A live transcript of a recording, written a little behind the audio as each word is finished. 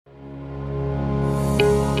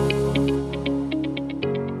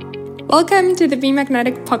Welcome to the Be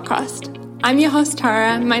Magnetic podcast. I'm your host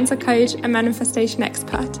Tara, mindset coach and manifestation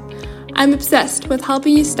expert. I'm obsessed with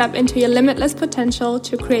helping you step into your limitless potential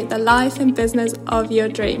to create the life and business of your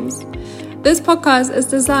dreams. This podcast is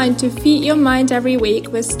designed to feed your mind every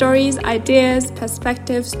week with stories, ideas,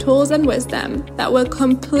 perspectives, tools, and wisdom that will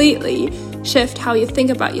completely shift how you think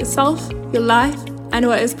about yourself, your life, and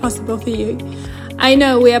what is possible for you. I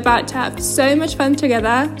know we're about to have so much fun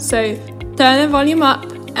together, so turn the volume up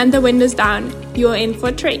and the windows down. You're in for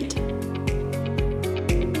a treat.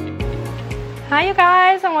 Hi you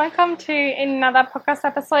guys, and welcome to another podcast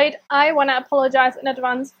episode. I want to apologize in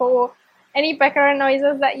advance for any background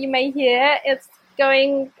noises that you may hear. It's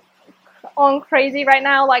going on crazy right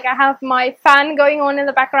now. Like, I have my fan going on in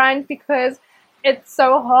the background because it's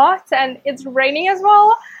so hot and it's raining as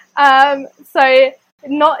well. So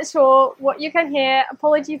not sure what you can hear.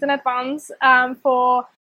 Apologies in advance for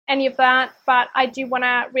any of that, but I do want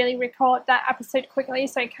to really record that episode quickly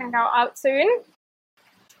so it can go out soon.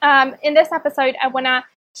 In this episode, I want to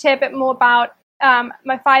share a bit more about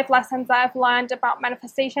my 5 lessons that I've learned about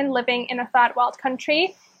manifestation living in a third world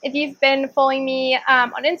country. If you've been following me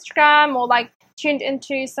on Instagram or tuned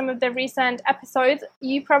into some of the recent episodes,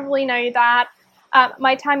 you probably know that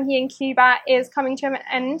my time here in Cuba is coming to an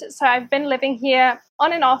end. So I've been living here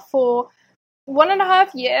on and off for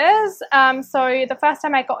 1.5 years. So the first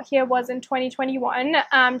time I got here was in 2021,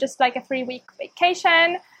 just like a 3-week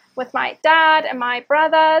vacation with my dad and my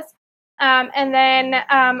brothers. And then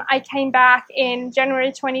I came back in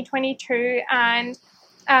January 2022 and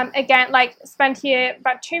again, spent here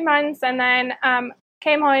about 2 months, and then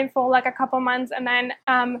came home for a couple months, and then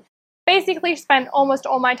basically spent almost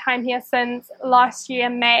all my time here since last year,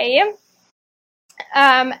 May.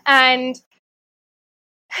 And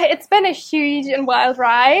it's been a huge and wild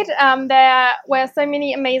ride. There were so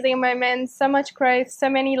many amazing moments, so much growth, so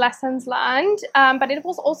many lessons learned. But it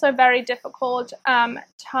was also a very difficult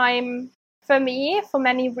time for me for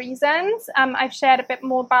many reasons. I've shared a bit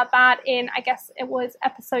more about that in, I guess it was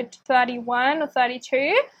episode 31 or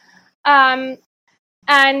 32. And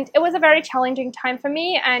it was a very challenging time for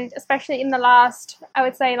me. And especially in the last, I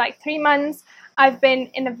would say 3 months, I've been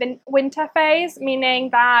in a winter phase,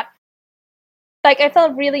 meaning that I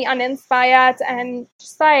felt really uninspired and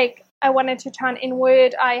just I wanted to turn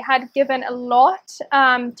inward. I had given a lot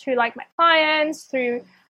to my clients, to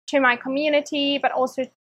my community, but also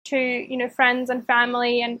to friends and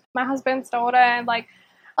family and my husband's daughter and a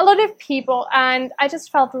lot of people. And I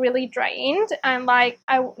just felt really drained and I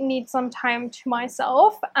need some time to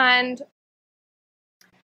myself. And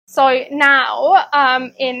so now,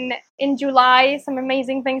 in July, some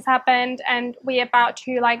amazing things happened, and we're about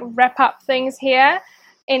to wrap up things here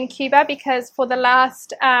in Cuba, because for the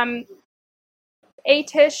last 8-ish,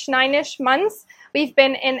 9-ish months, we've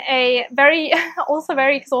been in a very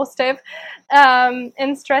exhaustive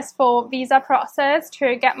and stressful visa process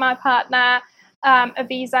to get my partner a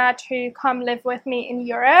visa to come live with me in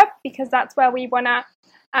Europe, because that's where we want to,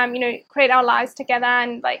 create our lives together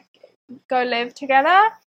and go live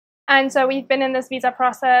together. And so we've been in this visa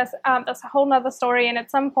process. That's a whole nother story. And at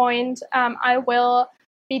some point, I will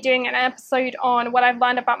be doing an episode on what I've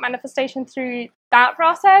learned about manifestation through that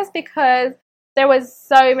process, because there was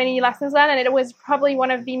so many lessons learned, and it was probably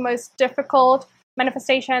one of the most difficult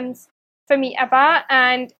manifestations for me ever.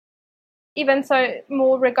 And even so,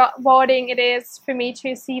 more rewarding it is for me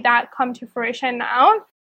to see that come to fruition now.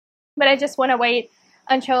 But I just want to wait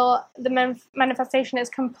until the manifestation is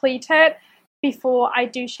completed before I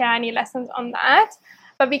do share any lessons on that.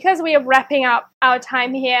 But because we are wrapping up our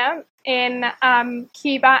time here in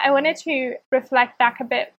Cuba, I wanted to reflect back a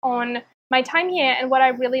bit on my time here and what I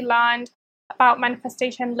really learned about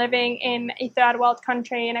manifestation living in a third world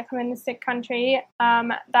country, in a communistic country,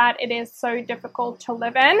 that it is so difficult to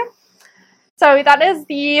live in. So that is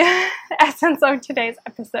the essence of today's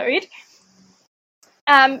episode.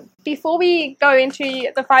 Before we go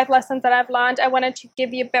into the 5 lessons that I've learned, I wanted to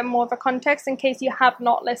give you a bit more of a context in case you have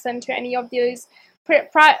not listened to any of those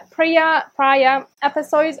prior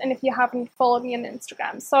episodes, and if you haven't followed me on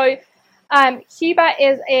Instagram. So Cuba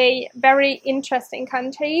is a very interesting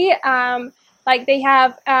country. They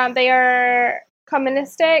are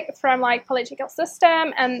communistic from political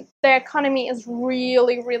system, and their economy is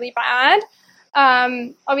really, really bad.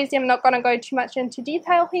 Obviously, I'm not going to go too much into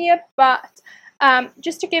detail here, but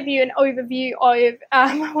just to give you an overview of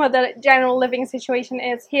what the general living situation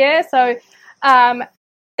is here. So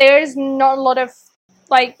there is not a lot of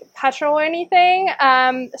petrol or anything.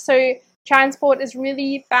 So transport is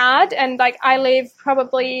really bad, and I live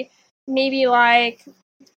probably maybe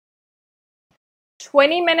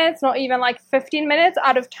 20 minutes, not even like 15 minutes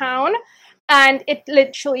out of town. And it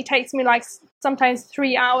literally takes me like sometimes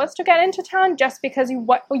 3 hours to get into town, just because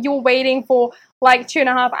you're waiting for like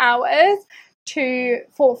 2.5 hours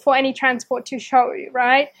for any transport to show you,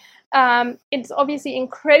 right? It's obviously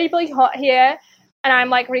incredibly hot here, and I'm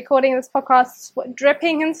like recording this podcast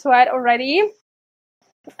dripping in sweat already.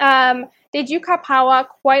 They do cut power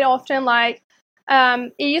quite often. Like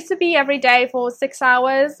it used to be every day for 6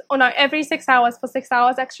 hours, or no, every 6 hours for 6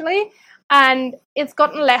 hours actually, and it's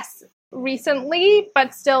gotten less recently,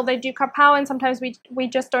 but still they do cut power, and sometimes we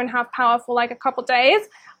just don't have power for like a couple days,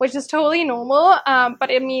 which is totally normal.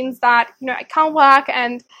 But it means that, you know, I can't work,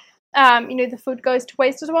 and you know, the food goes to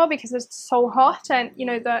waste as well because it's so hot, and you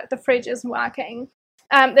know, the fridge isn't working.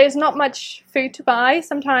 There's not much food to buy.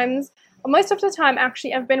 Sometimes, or most of the time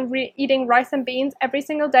actually, I've been eating rice and beans every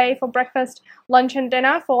single day for breakfast, lunch and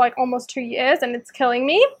dinner for like almost 2 years, and it's killing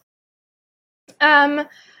me.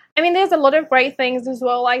 I mean, there's a lot of great things as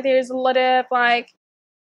well. Like there's a lot of like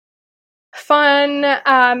fun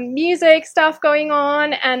music stuff going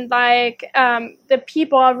on, and like the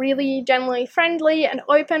people are really generally friendly and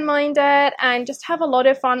open-minded and just have a lot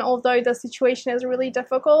of fun, although the situation is really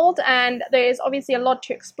difficult. And there's obviously a lot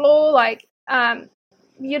to explore, like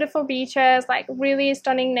beautiful beaches, like really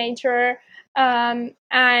stunning nature,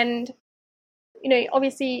 and you know,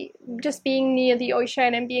 obviously just being near the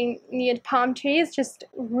ocean and being near palm trees just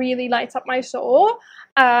really lights up my soul.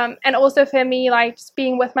 And also for me, like just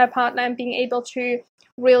being with my partner and being able to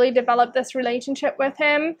really develop this relationship with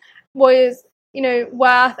him was, you know,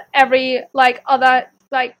 worth every like other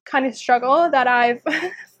like kind of struggle that I've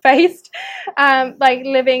faced, like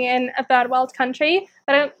living in a third world country.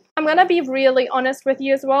 But I'm gonna be really honest with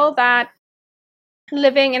you as well, that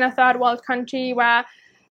living in a third world country where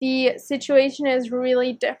the situation is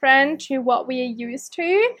really different to what we are used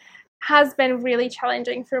to has been really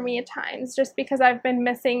challenging for me at times, just because I've been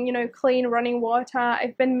missing, you know, clean running water.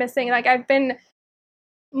 I've been missing, like I've been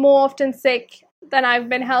more often sick than I've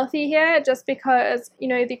been healthy here, just because, you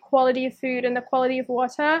know, the quality of food and the quality of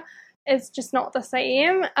water is just not the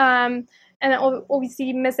same. And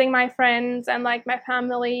obviously missing my friends and like my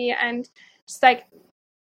family, and just like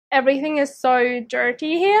everything is so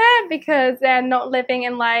dirty here because they're not living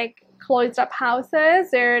in like closed up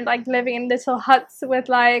houses. They're like living in little huts with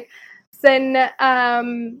like thin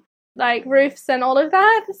like roofs and all of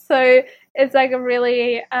that. So it's like a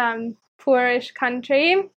really poorish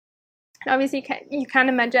country. And obviously you can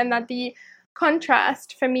imagine that the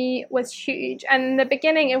contrast for me was huge. And in the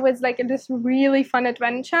beginning it was like this really fun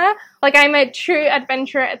adventure. Like I'm a true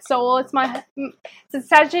adventurer at soul. It's a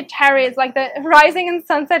Sagittarius, like the rising and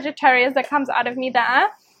sun Sagittarius that comes out of me there.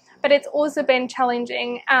 But it's also been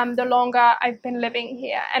challenging the longer I've been living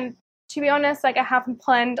here. And to be honest, like I haven't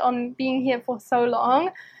planned on being here for so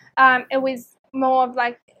long. It was more of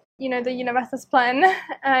like, you know, the universe's plan.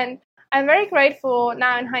 And I'm very grateful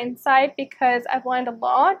now in hindsight, because I've learned a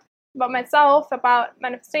lot about myself, about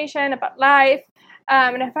manifestation, about life,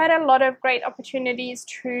 and I've had a lot of great opportunities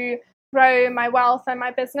to grow my wealth and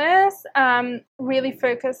my business, really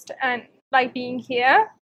focused and like being here.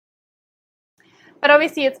 But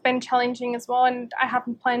obviously it's been challenging as well, and I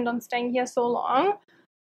haven't planned on staying here so long.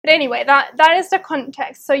 But anyway, that is the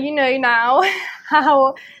context. So you know now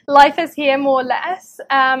how life is here more or less.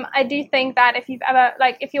 I do think that if you've ever,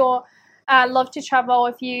 like if you're love to travel,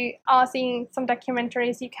 if you are seeing some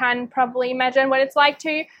documentaries, you can probably imagine what it's like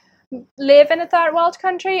to live in a third world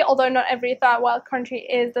country, although not every third world country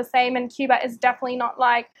is the same, and Cuba is definitely not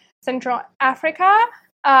like Central Africa,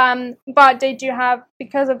 but they do have,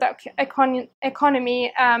 because of the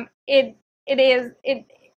economy,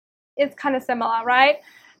 it's kind of similar, right?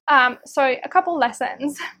 So a couple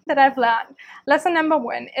lessons that I've learned. Lesson number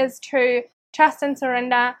 1 is to trust and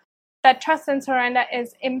surrender. That trust and surrender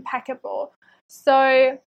is impeccable.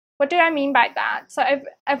 So what do I mean by that? So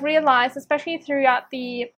I've realized, especially throughout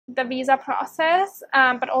the visa process,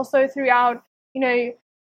 but also throughout, you know,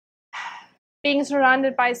 being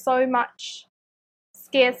surrounded by so much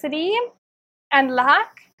scarcity and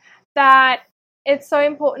lack, that it's so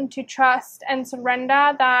important to trust and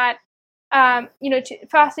surrender that, you know,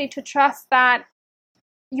 firstly to trust that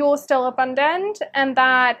you're still abundant, and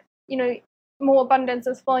that, you know, more abundance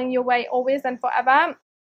is flowing your way always and forever,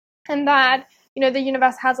 and that, you know, the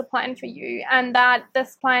universe has a plan for you, and that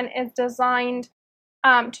this plan is designed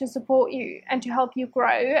to support you and to help you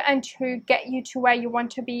grow and to get you to where you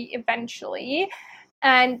want to be eventually,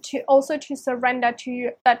 and to also to surrender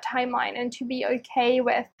to that timeline, and to be okay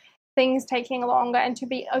with things taking longer, and to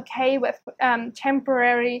be okay with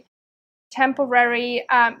temporary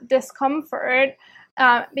discomfort,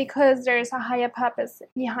 because there's a higher purpose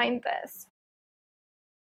behind this.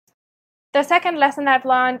 The second lesson I've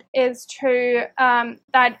learned is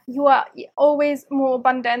that you are always more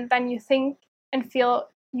abundant than you think and feel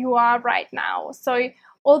you are right now. So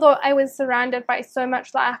although I was surrounded by so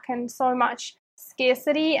much lack and so much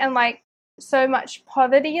scarcity and like so much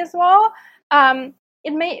poverty as well,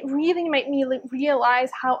 it really made me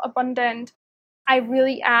realize how abundant I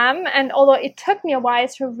really am. And although it took me a while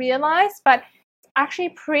to realize, but it's actually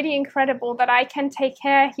pretty incredible that I can take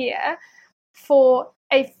care here for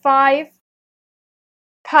a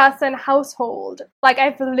 5-person household. Like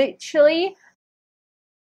I've literally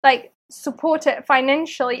like supported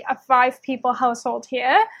financially a 5-people household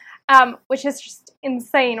here, which is just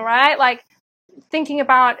insane, right? Like thinking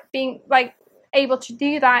about being like able to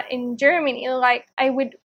do that in Germany, like I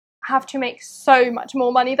would have to make so much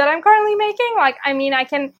more money than I'm currently making. Like, I mean, I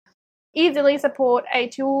can easily support a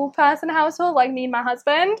 2-person household, like me and my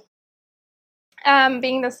husband.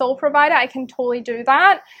 Being the sole provider, I can totally do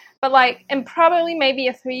that. But like, and probably maybe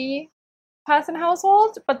a 3-person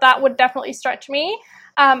household, but that would definitely stretch me.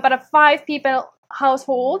 But a 5-people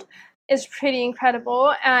household is pretty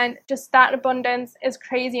incredible, and just that abundance is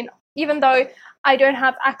crazy. And even though I don't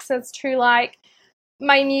have access to like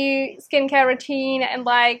my new skincare routine and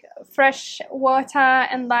like fresh water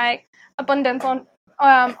and like abundance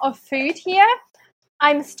of food here,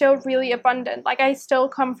 I'm still really abundant. Like I still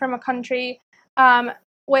come from a country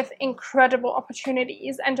with incredible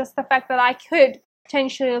opportunities, and just the fact that I could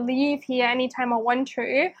potentially leave here anytime I want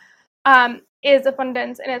to is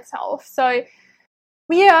abundance in itself. So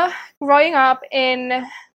we are growing up in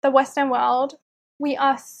the Western world. We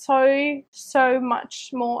are so much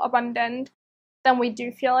more abundant than we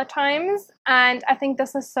do feel at times, and I think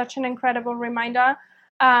this is such an incredible reminder,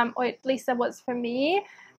 or at least it was for me,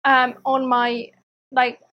 on my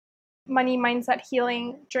like money mindset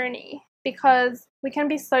healing journey, because we can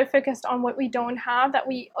be so focused on what we don't have that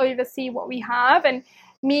we oversee what we have. And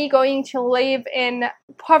me going to live in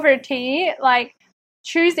poverty, like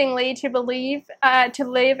choosingly to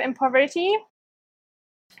live in poverty,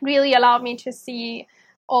 really allowed me to see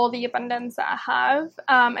all the abundance that I have,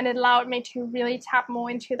 and it allowed me to really tap more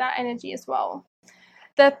into that energy as well.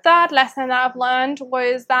 The third lesson that I've learned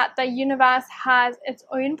was that the universe has its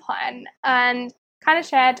own plan, and kind of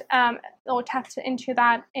shared or tapped into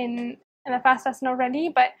that in the first lesson already.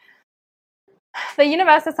 But the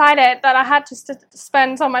universe decided that I had to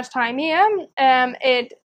spend so much time here.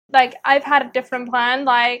 Like I've had a different plan.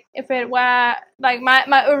 Like if it were like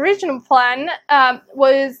my original plan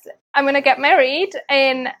was I'm gonna get married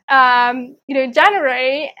in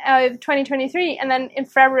January of 2023, and then in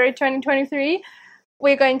February 2023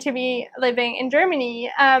 we're going to be living in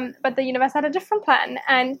Germany. But the universe had a different plan,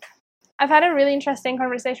 and I've had a really interesting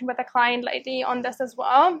conversation with a client lately on this as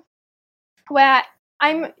well, where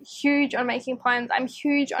I'm huge on making plans. I'm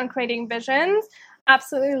huge on creating visions.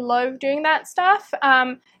 Absolutely love doing that stuff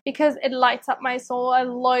because it lights up my soul. I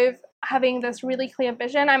love having this really clear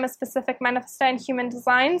vision. I'm a specific manifestor in human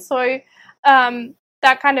design, so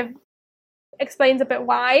that kind of explains a bit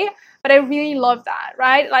why, but I really love that,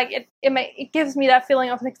 right? Like it gives me that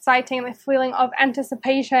feeling of exciting, the feeling of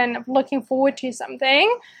anticipation, of looking forward to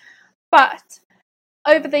something. But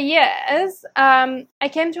over the years, I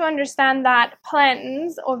came to understand that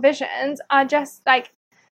plans or visions are just like,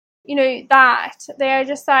 that they're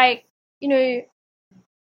just like,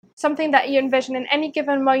 something that you envision in any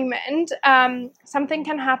given moment. Something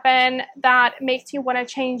can happen that makes you want to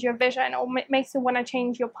change your vision or makes you want to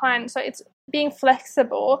change your plan. So it's being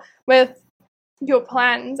flexible with your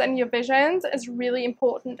plans and your visions is really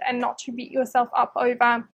important, and not to beat yourself up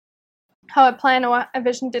over how a plan or a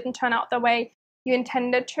vision didn't turn out the way you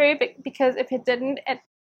intended to, because if it didn't,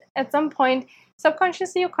 at some point,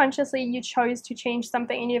 subconsciously or consciously, you chose to change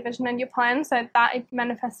something in your vision and your plan, so that it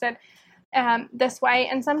manifested this way.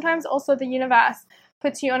 And sometimes also the universe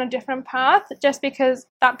puts you on a different path just because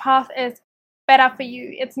that path is better for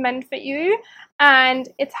you, it's meant for you, and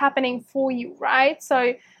it's happening for you, right?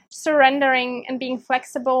 So surrendering and being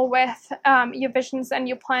flexible with your visions and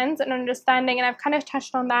your plans and understanding, and I've kind of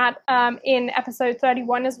touched on that in episode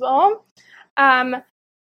 31 as well.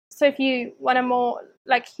 So if you want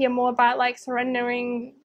to hear more about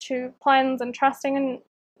surrendering to plans and trusting and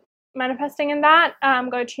manifesting in that,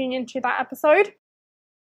 go tune into that episode.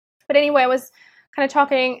 But anyway, I was kind of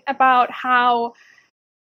talking about how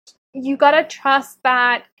you gotta trust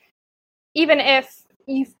that even if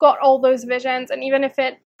you've got all those visions, and even if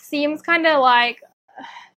it seems kind of like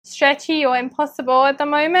stretchy or impossible at the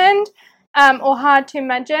moment, or hard to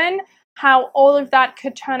imagine how all of that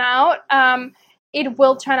could turn out, it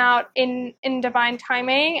will turn out in divine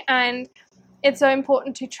timing. And it's so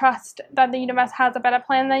important to trust that the universe has a better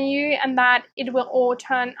plan than you, and that it will all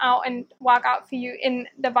turn out and work out for you in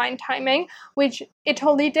divine timing, which it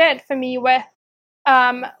totally did for me with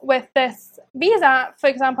this visa, for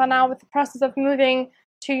example, now with the process of moving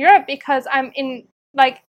to Europe, because I'm in,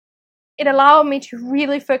 like, it allowed me to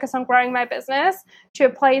really focus on growing my business to a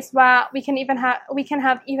place where we can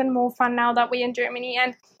have even more fun now that we're in Germany.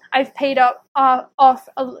 And I've paid off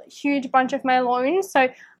a huge bunch of my loans, so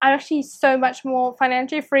I'm actually so much more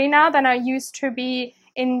financially free now than I used to be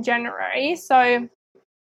in January. So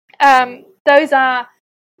that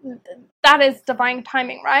is divine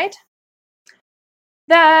timing, right?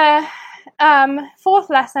 The fourth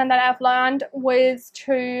lesson that I've learned was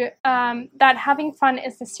that having fun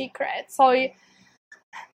is the secret. So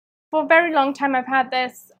for a very long time, I've had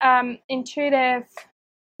this intuitive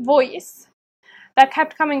voice that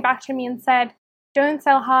kept coming back to me and said, don't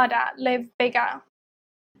sell harder, live bigger.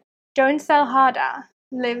 Don't sell harder,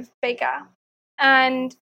 live bigger.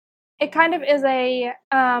 And it kind of is a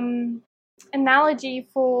analogy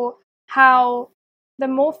for how the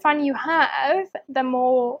more fun you have,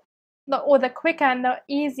 the quicker and the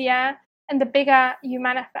easier and the bigger you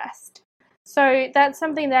manifest. So that's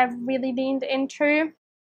something that I've really leaned into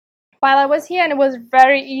while I was here, and it was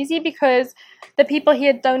very easy because the people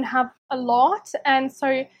here don't have a lot, and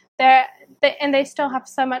so they still have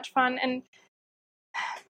so much fun and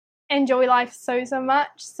enjoy life so much.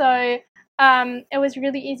 So it was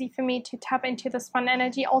really easy for me to tap into this fun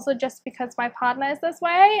energy, also just because my partner is this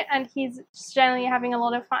way and he's generally having a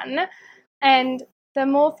lot of fun. And the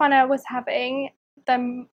more fun I was having,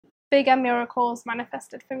 the bigger miracles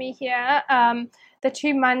manifested for me here. The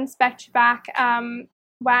 2 months back to back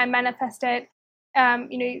where I manifested,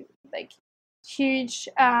 like huge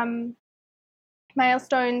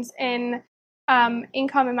milestones in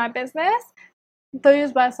income in my business.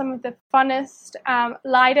 Those were some of the funnest,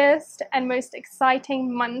 lightest, and most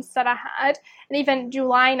exciting months that I had. And even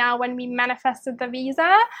July now, when we manifested the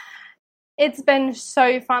visa, it's been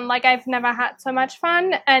so fun. Like, I've never had so much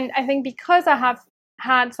fun. And I think because I have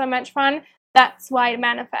had so much fun, that's why it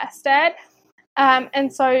manifested.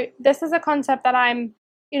 And so this is a concept that I'm,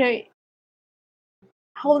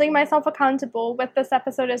 holding myself accountable with this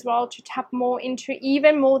episode as well, to tap more into,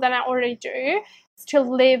 even more than I already do, is to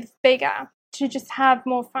live bigger, to just have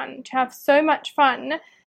more fun, to have so much fun,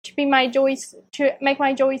 to be my joy, to make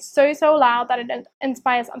my joy so loud that it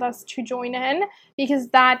inspires others to join in, because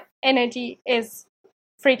that energy is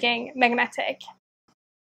freaking magnetic.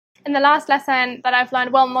 And the last lesson that I've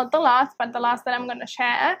learned, well, not the last, but the last that I'm going to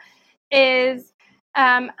share, is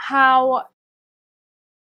how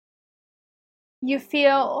you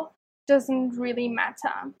feel doesn't really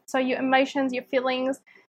matter. So your emotions, your feelings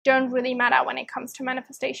don't really matter when it comes to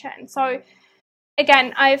manifestation. So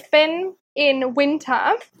again, I've been in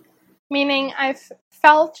winter, meaning I've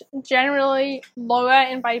felt generally lower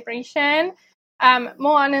in vibration,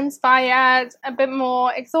 more uninspired, a bit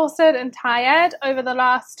more exhausted and tired over the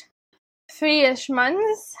last 3-ish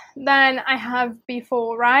months than I have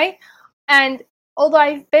before, right? And although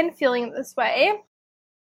I've been feeling this way,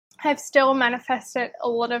 I've still manifested a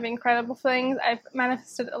lot of incredible things. I've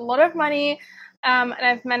manifested a lot of money, and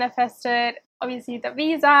I've manifested, obviously, the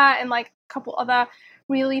visa and like a couple other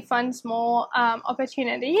really fun small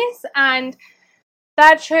opportunities. And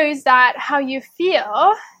that shows that how you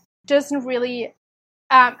feel doesn't really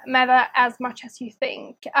matter as much as you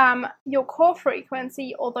think. Your core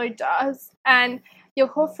frequency, although does, and your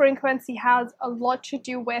core frequency has a lot to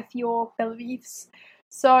do with your beliefs.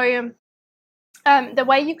 So the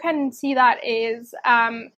way you can see that is,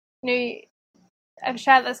 I've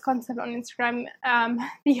shared this concept on Instagram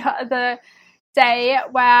the other day,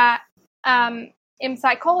 where in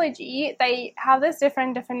psychology they have this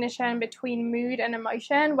different definition between mood and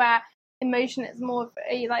emotion, where emotion is more of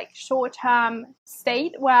a like short-term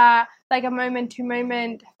state, where like a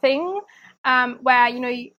moment-to-moment thing,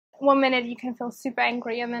 where 1 minute you can feel super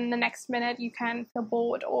angry, and then the next minute you can feel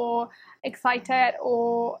bored or excited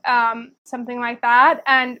or something like that.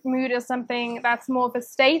 And mood is something that's more of a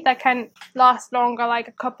state that can last longer, like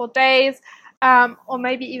a couple of days, or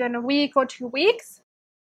maybe even a week or 2 weeks.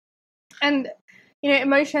 And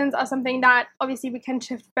emotions are something that obviously we can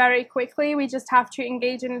shift very quickly. We just have to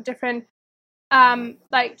engage in a different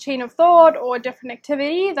like chain of thought or different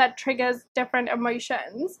activity that triggers different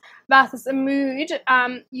emotions, versus a mood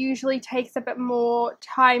usually takes a bit more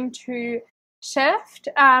time to shift,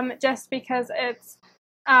 just because it's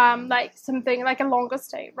like something like a longer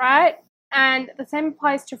state, right? And the same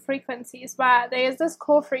applies to frequencies, where there is this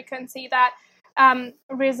core frequency that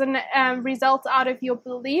results out of your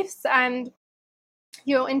beliefs and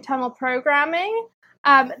your internal programming,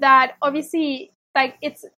 that obviously, like,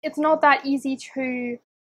 it's not that easy to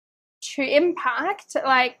impact.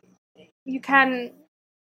 Like, you can,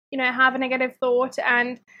 have a negative thought,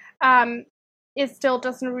 and it still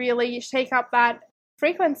doesn't really shake up that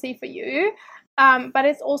frequency for you, but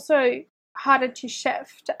it's also harder to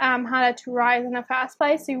shift, harder to rise in the first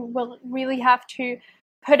place. You will really have to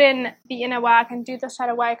put in the inner work and do the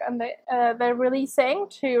shadow work and the releasing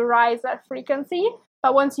to rise that frequency.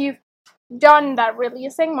 But once you've done that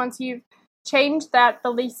releasing, once you've changed that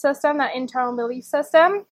belief system, that internal belief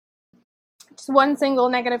system, just one single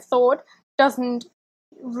negative thought doesn't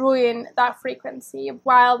ruin that frequency,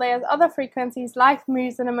 while there's other frequencies like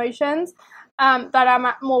moods and emotions that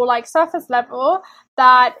are more like surface level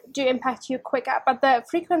that do impact you quicker. But the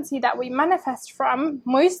frequency that we manifest from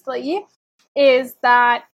mostly is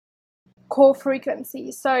that core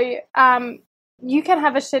frequency. So you can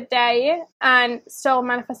have a shit day and still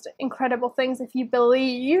manifest incredible things if you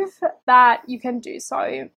believe that you can do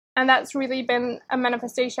so. And that's really been a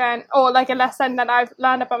manifestation, or like a lesson that I've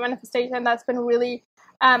learned about manifestation that's been really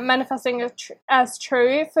manifesting as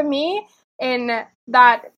true for me in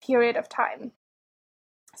that period of time.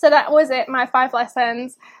 So that was it, my 5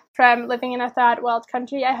 lessons from living in a third world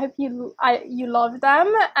country. I hope you love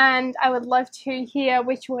them, and I would love to hear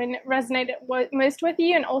which one resonated most with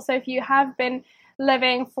you. And also, if you have been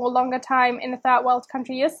living for a longer time in a third world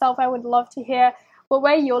country yourself, I would love to hear what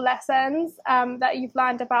were your lessons that you've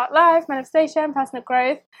learned about life, manifestation, personal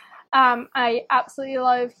growth. I absolutely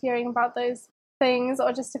love hearing about those things.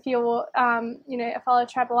 Or just if you're a fellow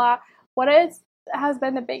traveler, what has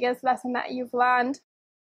been the biggest lesson that you've learned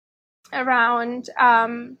around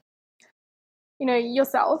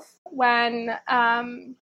yourself when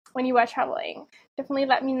you were traveling? Definitely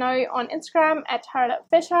let me know on Instagram at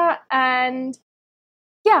tara.fisher. And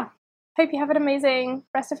yeah, hope you have an amazing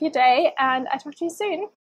rest of your day, and I talk to you soon.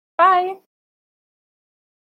 Bye.